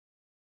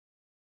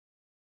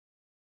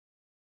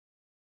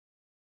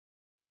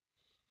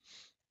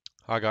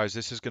Hi guys,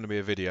 this is going to be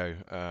a video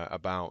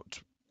about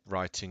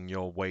writing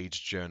your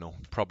wage journal,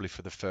 probably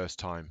for the first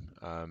time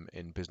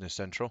in Business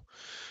Central.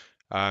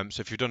 So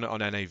if you've done it on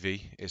NAV,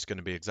 it's going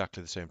to be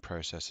exactly the same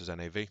process as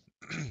NAV.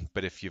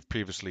 But if you've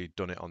previously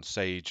done it on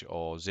Sage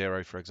or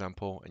Zero, for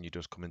example, and you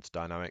just come into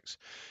Dynamics,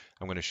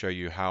 I'm going to show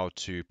you how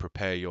to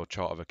prepare your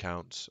chart of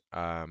accounts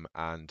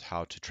and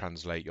how to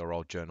translate your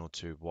old journal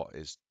to what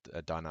is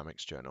a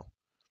Dynamics journal.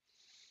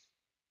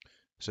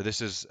 So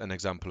this is an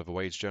example of a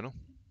wage journal.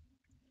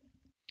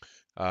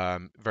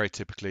 Very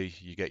typically,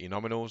 you get your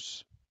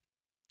nominals,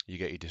 you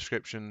get your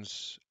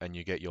descriptions, and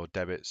you get your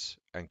debits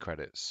and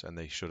credits, and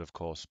they should of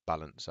course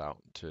balance out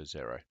to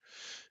zero,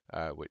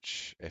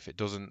 which if it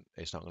doesn't,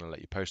 it's not going to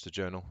let you post the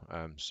journal,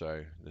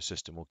 so the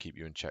system will keep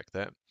you in check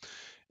there.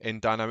 In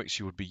Dynamics,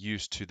 you would be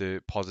used to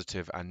the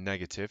positive and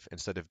negative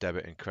instead of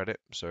debit and credit.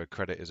 So a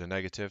credit is a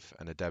negative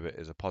and a debit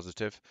is a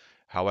positive.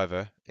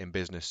 However, in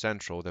Business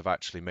Central, they've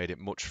actually made it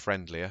much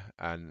friendlier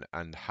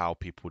and how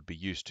people would be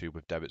used to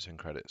with debits and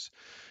credits.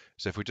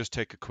 So if we just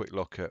take a quick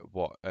look at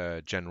what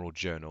a general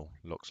journal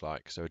looks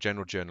like. So a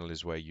general journal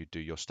is where you do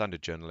your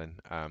standard journaling,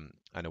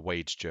 and a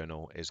wage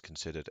journal is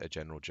considered a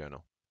general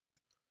journal.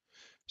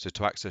 So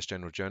to access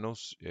general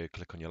journals, you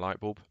click on your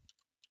light bulb,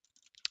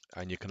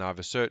 and you can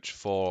either search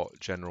for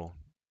general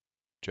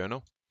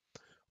journal,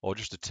 or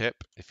just a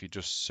tip, if you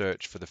just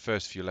search for the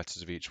first few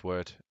letters of each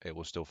word, it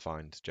will still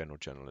find general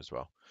journal as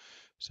well.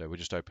 So we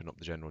just open up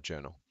the general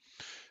journal.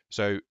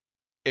 So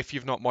if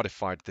you've not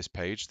modified this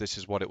page, this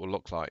is what it will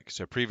look like.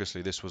 So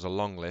previously this was a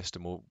long list,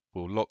 and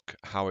we'll look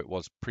how it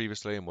was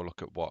previously, and we'll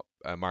look at what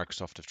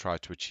Microsoft have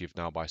tried to achieve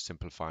now by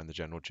simplifying the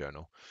general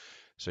journal.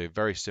 So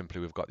very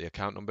simply, we've got the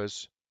account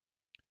numbers,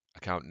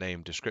 account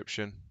name,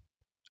 description,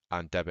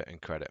 and debit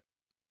and credit.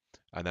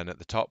 And then at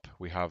the top,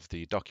 we have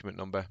the document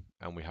number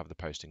and we have the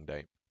posting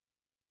date.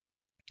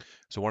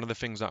 So one of the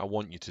things that I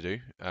want you to do,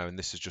 and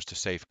this is just to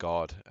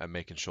safeguard and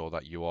making sure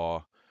that you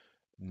are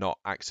not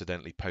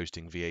accidentally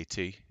posting VAT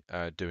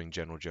doing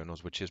general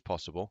journals, which is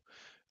possible.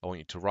 I want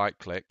you to right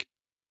click,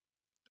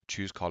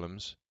 choose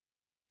columns,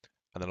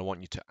 and then I want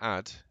you to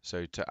add.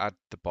 So to add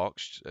the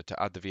box,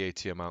 to add the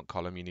VAT amount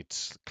column, you need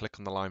to click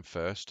on the line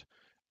first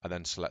and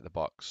then select the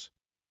box.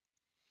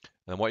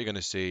 And then what you're going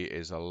to see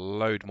is a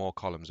load more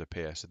columns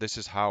appear. So this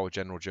is how a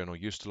general journal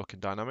used to look in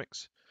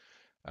Dynamics.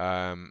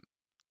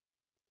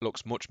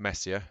 Looks much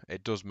messier.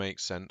 It does make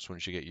sense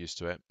once you get used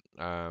to it.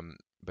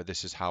 But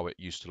this is how it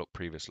used to look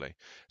previously.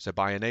 So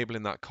by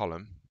enabling that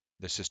column,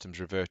 the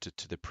system's reverted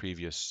to the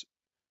previous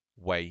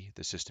way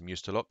the system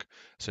used to look.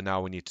 So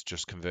now we need to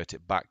just convert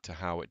it back to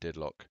how it did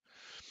look.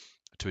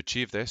 To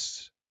achieve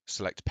this,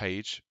 select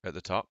Page at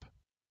the top,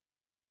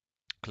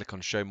 click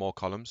on Show More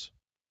Columns,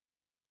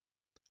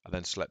 and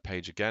then select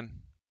Page again,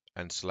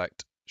 and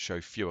select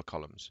Show Fewer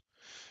Columns.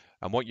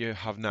 And what you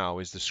have now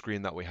is the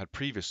screen that we had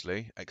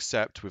previously,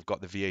 except we've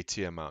got the VAT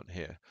amount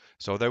here.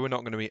 So although we're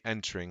not going to be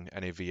entering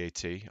any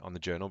VAT on the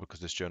journal because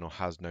this journal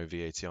has no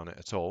VAT on it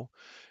at all,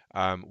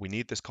 we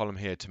need this column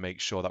here to make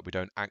sure that we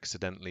don't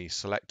accidentally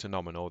select a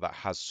nominal that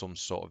has some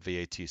sort of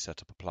VAT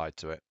setup applied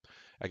to it.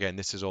 Again,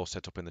 this is all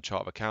set up in the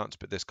chart of accounts,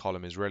 but this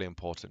column is really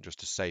important just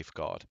to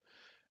safeguard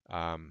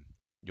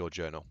your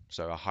journal.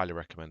 So I highly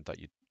recommend that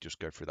you just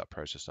go through that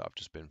process that I've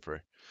just been through.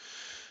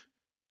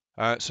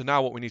 So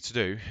now what we need to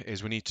do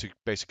is we need to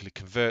basically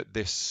convert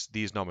these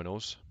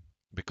nominals,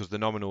 because the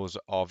nominals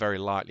are very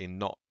likely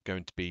not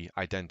going to be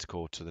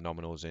identical to the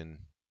nominals in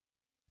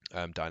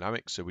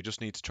Dynamics. So we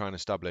just need to try and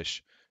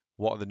establish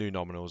what are the new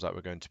nominals that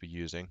we're going to be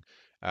using.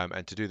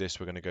 And to do this,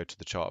 we're going to go to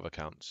the chart of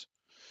accounts.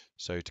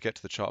 So to get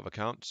to the chart of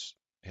accounts,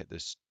 hit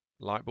this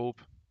light bulb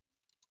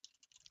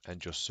and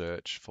just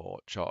search for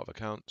chart of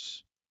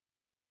accounts.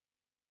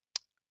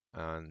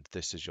 And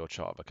this is your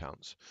chart of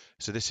accounts.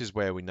 So this is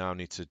where we now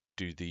need to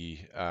do the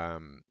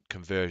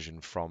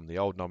conversion from the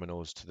old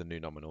nominals to the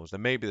new nominals. They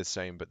may be the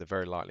same, but they're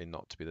very likely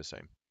not to be the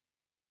same.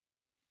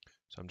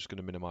 So I'm just going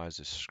to minimize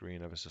this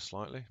screen ever so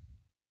slightly,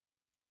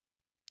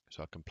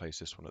 so I can place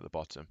this one at the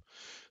bottom.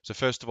 So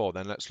first of all,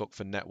 then let's look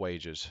for net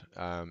wages.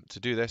 To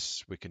do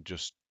this, we can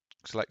just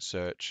select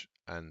search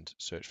and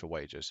search for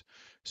wages.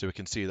 So we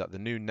can see that the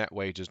new net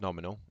wages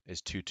nominal is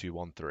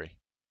 2213.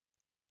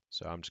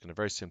 So I'm just going to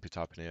very simply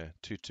type in here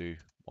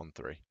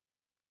 2213.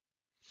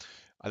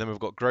 And then we've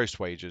got gross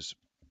wages.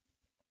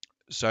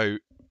 So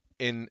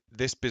in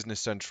this Business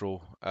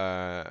Central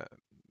that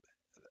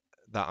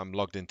I'm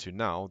logged into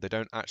now, they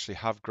don't actually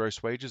have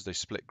gross wages. They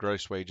split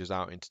gross wages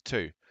out into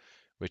two,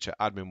 which are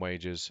admin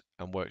wages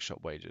and workshop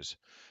wages.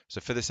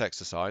 So for this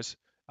exercise,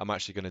 I'm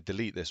actually going to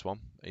delete this one.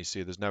 You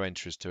see there's no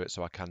entries to it,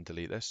 so I can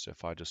delete this. So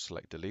if I just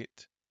select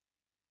delete,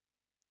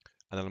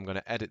 and then I'm going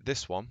to edit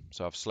this one.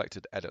 So I've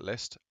selected edit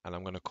list, and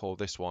I'm going to call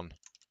this one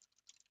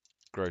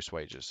gross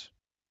wages.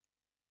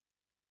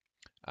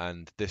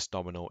 And this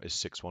nominal is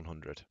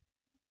 6100.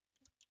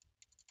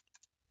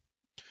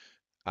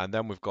 And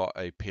then we've got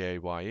a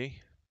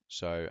PAYE.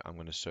 So I'm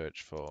going to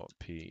search for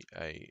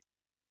PAYE,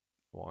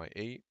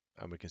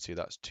 and we can see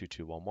that's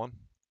 2211.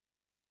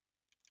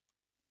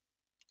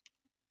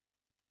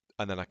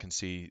 And then I can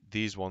see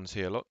these ones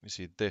here. Look, you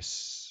see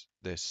this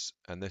this,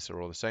 and this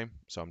are all the same.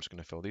 So I'm just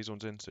going to fill these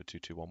ones in. So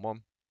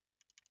 2211,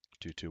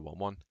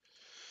 2211.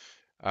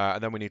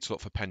 And then we need to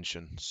look for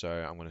pension. So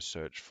I'm going to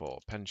search for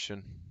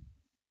pension.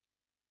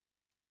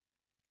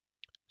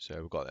 So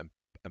we've got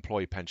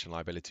employee pension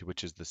liability,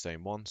 which is the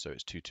same one. So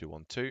it's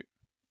 2212.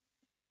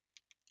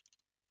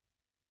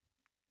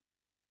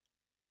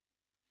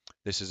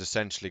 This is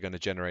essentially going to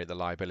generate the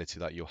liability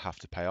that you'll have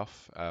to pay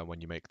off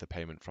when you make the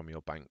payment from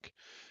your bank.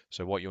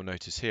 So what you'll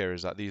notice here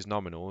is that these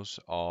nominals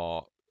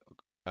are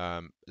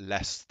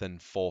less than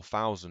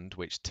 4,000,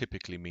 which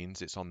typically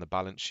means it's on the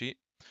balance sheet.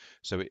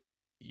 So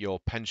your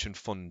pension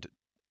fund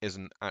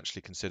isn't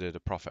actually considered a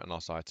profit and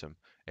loss item.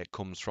 It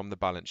comes from the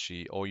balance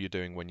sheet. All you're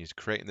doing when you're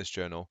creating this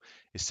journal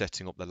is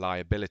setting up the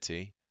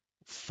liability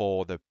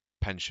for the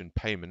pension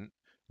payment,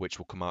 which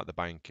will come out of the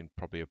bank in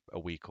probably a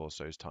week or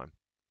so's time.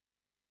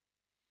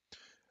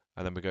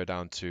 And then we go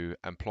down to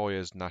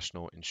employers'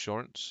 national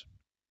insurance.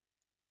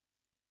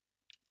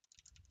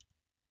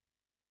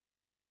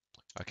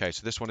 Okay,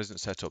 so this one isn't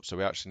set up, so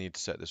we actually need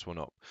to set this one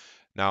up.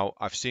 Now,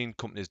 I've seen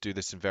companies do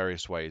this in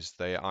various ways.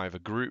 They either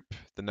group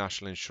the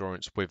national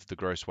insurance with the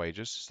gross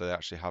wages, so they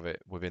actually have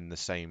it within the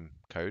same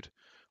code,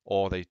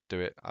 or they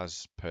do it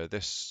as per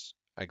this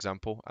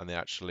example, and they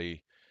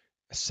actually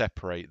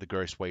separate the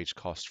gross wage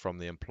cost from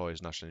the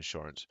employer's national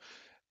insurance.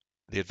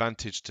 The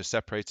advantage to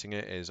separating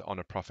it is on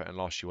a profit and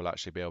loss, you will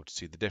actually be able to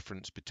see the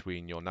difference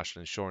between your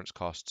national insurance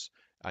costs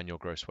and your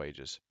gross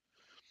wages.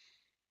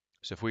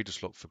 So if we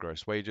just look for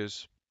gross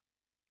wages,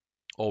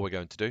 all we're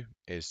going to do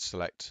is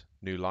select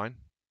new line,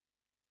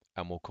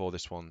 and we'll call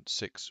this one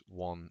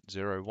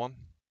 6101,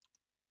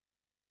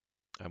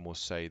 and we'll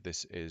say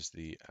this is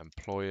the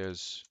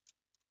employer's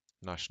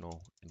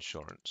national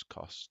insurance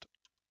cost.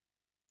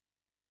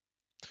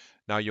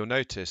 Now you'll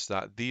notice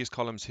that these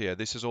columns here,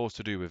 this is all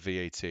to do with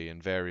VAT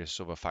and various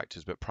other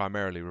factors, but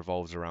primarily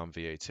revolves around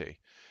VAT.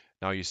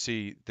 Now you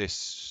see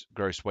this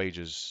gross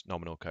wages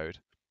nominal code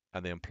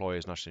and the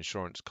employer's national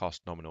insurance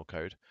cost nominal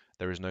code.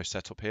 There is no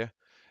setup here.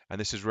 And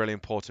this is really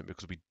important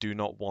because we do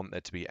not want there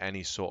to be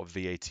any sort of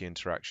VAT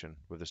interaction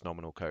with this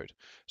nominal code.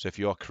 So if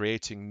you are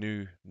creating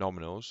new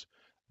nominals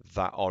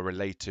that are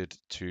related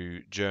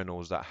to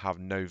journals that have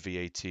no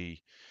VAT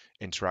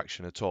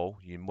interaction at all,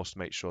 you must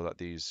make sure that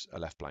these are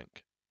left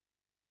blank.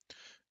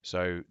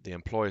 So the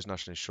employer's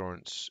national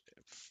insurance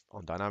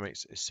on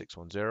Dynamics is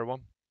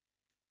 6101.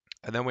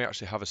 And then we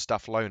actually have a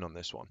staff loan on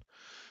this one.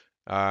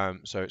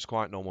 So it's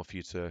quite normal for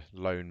you to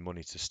loan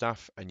money to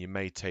staff, and you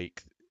may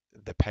take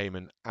the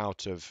payment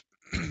out of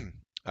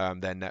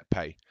their net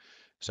pay.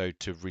 So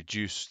to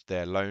reduce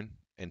their loan,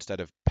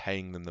 instead of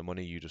paying them the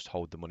money, you just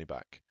hold the money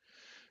back.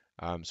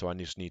 So I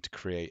just need to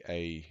create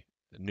a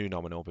new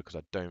nominal because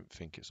I don't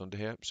think it's under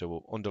here.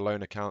 So under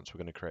loan accounts, we're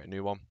going to create a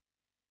new one.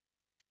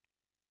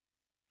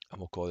 And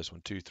we'll call this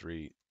one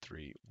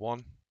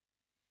 2331.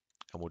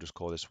 And we'll just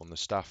call this one the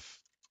staff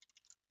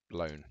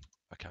loan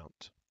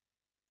account.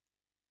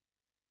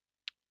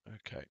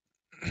 Okay.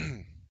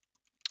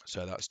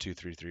 So that's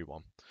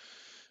 2331.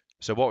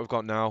 So what we've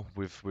got now,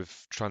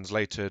 we've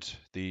translated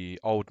the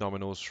old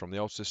nominals from the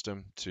old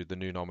system to the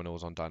new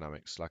nominals on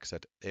Dynamics. Like I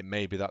said, it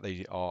may be that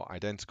they are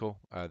identical.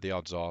 The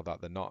odds are that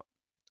they're not.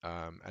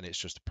 And it's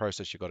just a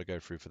process you've got to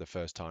go through for the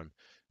first time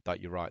that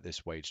you write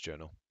this wage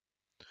journal.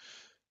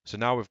 So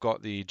now we've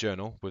got the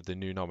journal with the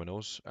new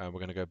nominals. We're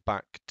going to go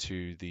back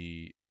to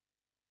the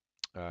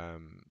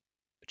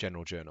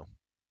general journal.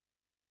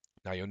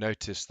 Now you'll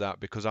notice that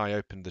because I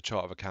opened the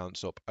chart of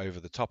accounts up over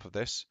the top of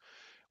this,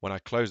 when I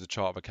closed the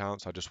chart of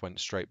accounts, I just went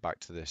straight back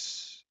to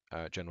this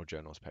general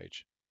journals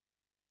page.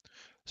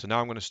 So now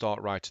I'm going to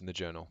start writing the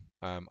journal.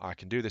 I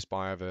can do this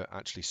by either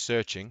actually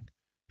searching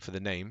for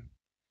the name,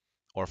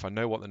 or if I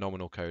know what the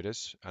nominal code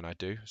is, and I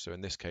do, so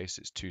in this case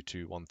it's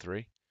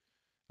 2213,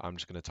 I'm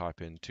just going to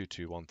type in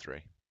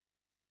 2213,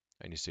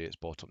 and you see it's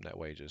brought up net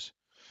wages.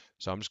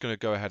 So I'm just going to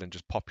go ahead and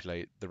just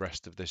populate the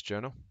rest of this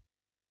journal.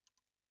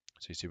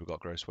 So you see we've got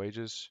gross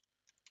wages,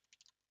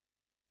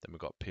 then we've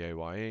got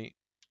PAYE,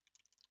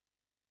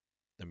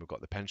 then we've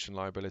got the pension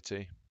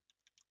liability,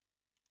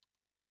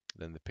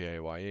 then the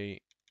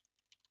PAYE,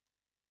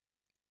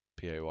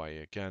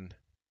 PAYE again,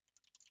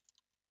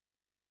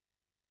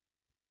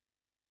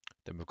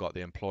 then we've got the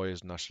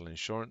employer's national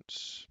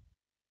insurance,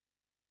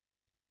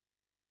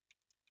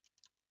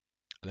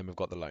 and then we've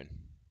got the loan.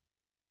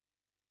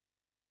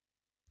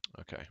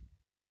 Okay.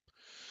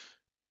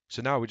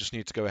 So now we just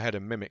need to go ahead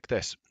and mimic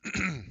this.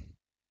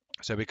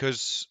 So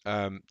because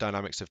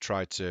Dynamics have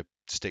tried to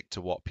stick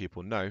to what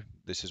people know,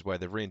 this is where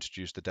they've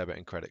reintroduced the debit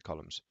and credit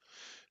columns.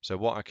 So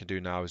what I can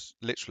do now is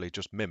literally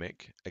just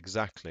mimic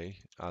exactly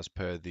as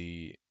per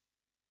the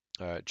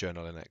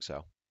journal in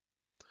Excel.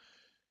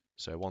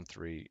 So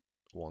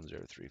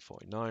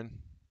 1310,349,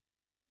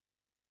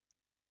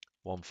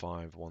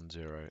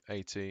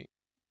 151080,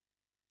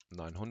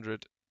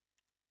 900,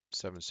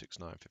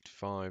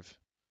 76955,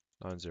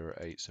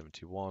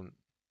 90871,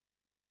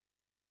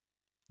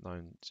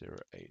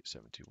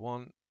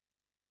 90871,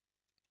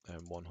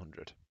 and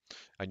 100.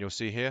 And you'll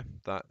see here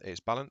that it's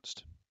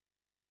balanced.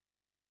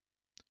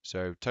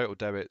 So total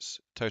debits,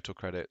 total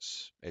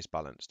credits, it's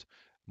balanced.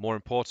 More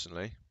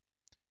importantly,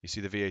 you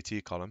see the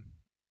VAT column.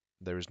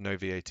 There is no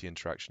VAT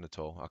interaction at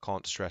all. I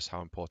can't stress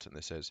how important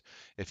this is.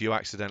 If you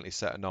accidentally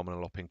set a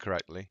nominal up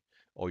incorrectly,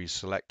 or you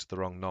select the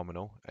wrong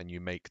nominal and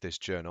you make this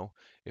journal,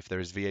 if there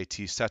is VAT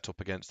set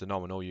up against the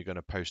nominal, you're going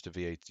to post a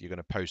VAT. You're going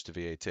to post a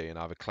VAT and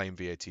either claim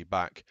VAT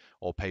back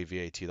or pay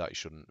VAT that you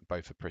shouldn't.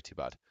 Both are pretty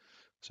bad.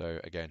 So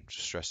again,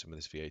 just stressing with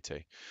this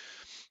VAT.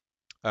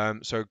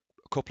 So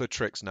a couple of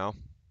tricks now.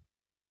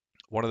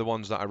 One of the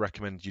ones that I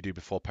recommend you do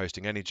before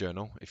posting any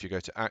journal, if you go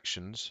to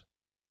Actions,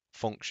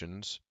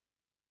 Functions,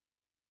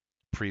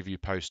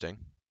 Preview Posting,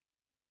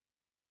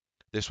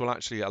 this will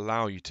actually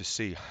allow you to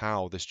see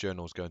how this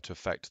journal is going to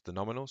affect the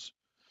nominals.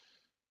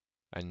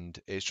 And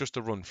it's just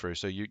a run through.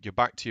 So you're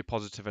back to your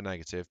positive and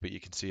negative, but you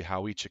can see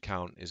how each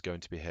account is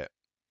going to be hit.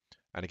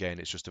 And again,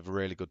 it's just a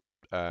really good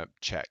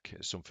check.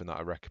 It's something that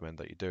I recommend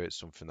that you do. It's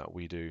something that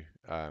we do.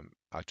 I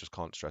just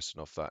can't stress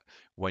enough that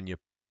when you're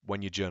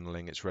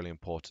journaling, it's really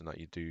important that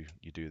you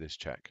do this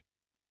check.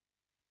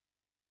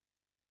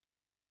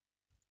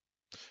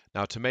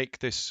 Now, to make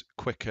this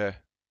quicker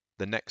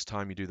the next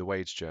time you do the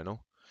wage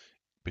journal,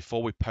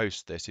 before we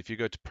post this, if you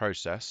go to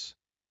Process,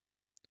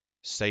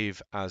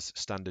 Save as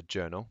Standard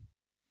Journal,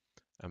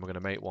 and we're going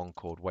to make one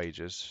called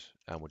Wages,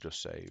 and we'll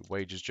just say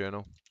Wages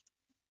Journal,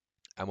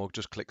 and we'll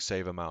just click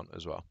Save Amount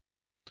as well,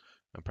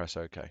 and press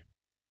OK.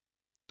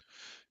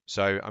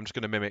 So I'm just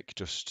going to mimic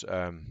just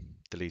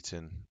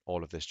deleting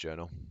all of this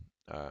journal.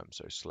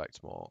 So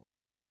select more,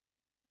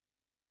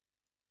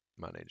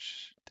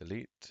 manage,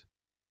 delete.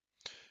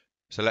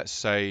 So let's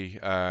say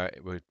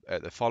we're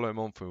at the following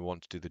month and we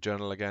want to do the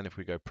journal again. If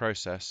we go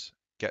Process,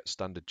 Get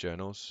Standard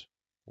Journals,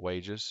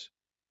 Wages,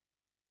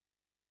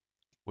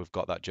 we've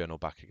got that journal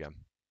back again.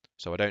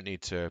 So I don't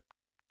need to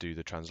do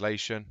the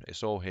translation.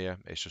 It's all here.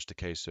 It's just a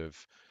case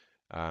of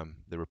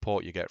the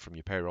report you get from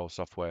your payroll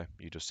software.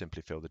 You just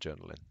simply fill the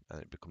journal in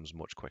and it becomes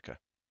much quicker.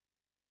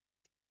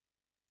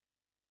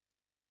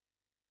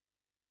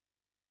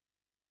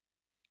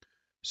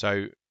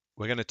 So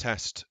we're going to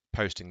test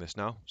posting this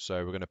now.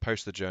 So we're going to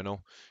post the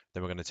journal,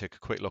 then we're going to take a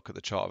quick look at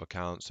the chart of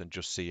accounts and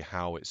just see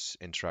how it's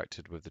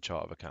interacted with the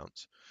chart of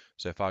accounts.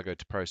 So if I go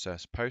to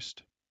Process,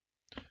 Post,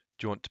 do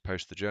you want to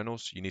post the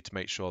journals? You need to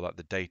make sure that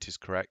the date is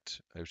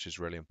correct, which is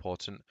really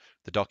important.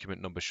 The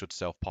document number should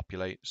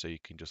self-populate, so you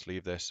can just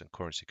leave this, and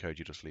currency code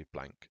you just leave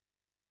blank.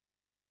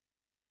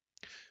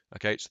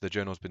 Okay, so the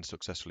journal's been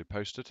successfully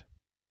posted.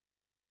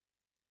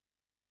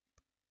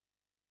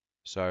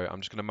 So I'm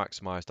just going to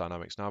maximize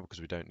dynamics now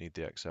because we don't need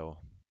the Excel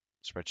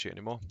spreadsheet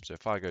anymore. So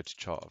if I go to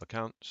chart of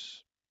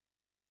accounts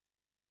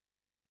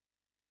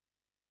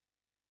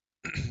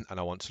and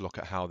I want to look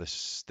at how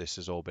this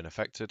has all been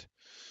affected,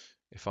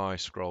 if I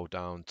scroll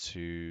down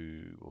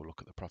to, we'll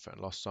look at the profit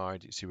and loss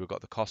side, you see we've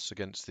got the costs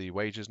against the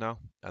wages now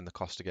and the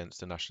cost against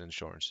the national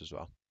insurance as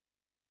well.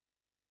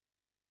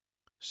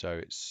 So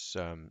it's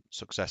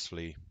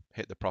successfully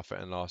hit the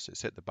profit and loss,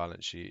 it's hit the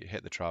balance sheet,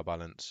 hit the trial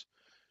balance.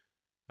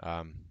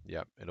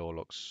 Yeah, it all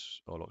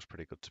looks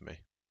pretty good to me.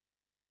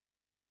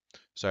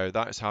 So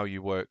that is how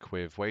you work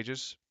with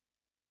wages,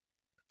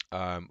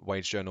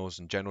 wage journals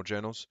and general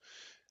journals.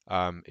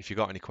 If you've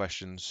got any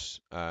questions,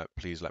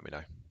 please let me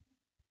know.